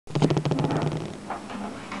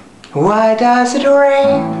Why does it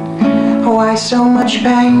rain? Why so much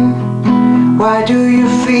pain? Why do you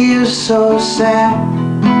feel so sad?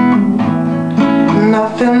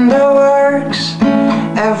 Nothing that works,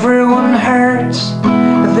 everyone hurts.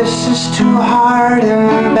 This is too hard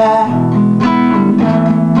and bad.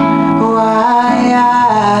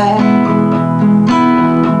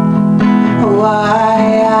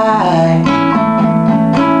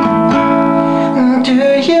 Do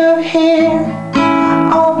you hear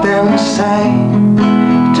all them say?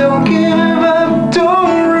 Don't give up,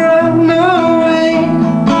 don't run away.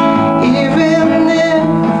 Even if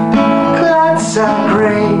clouds are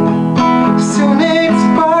gray, soon it's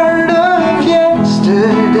part of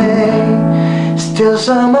yesterday. Still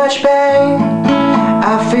so much pain,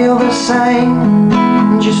 I feel the same.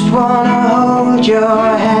 Just wanna hold your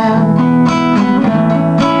hand.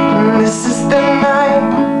 This is the night,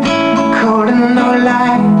 cold and no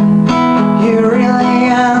light. You really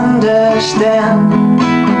understand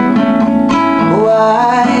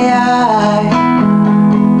why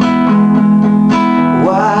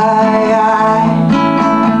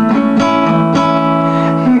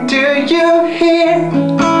do you hear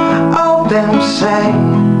all them say?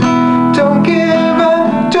 Don't give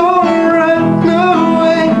up, don't run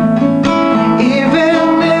away.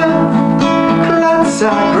 Even if clouds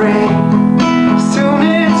are gray, soon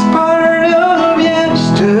it's part of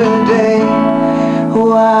yesterday.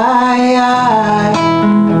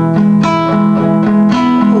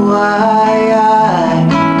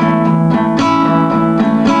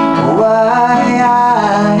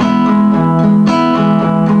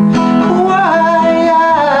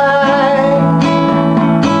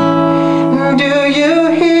 Do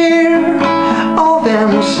you hear all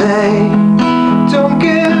them say? Don't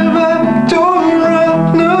give up, don't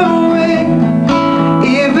run away.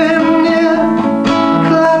 Even if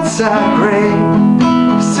clouds are gray,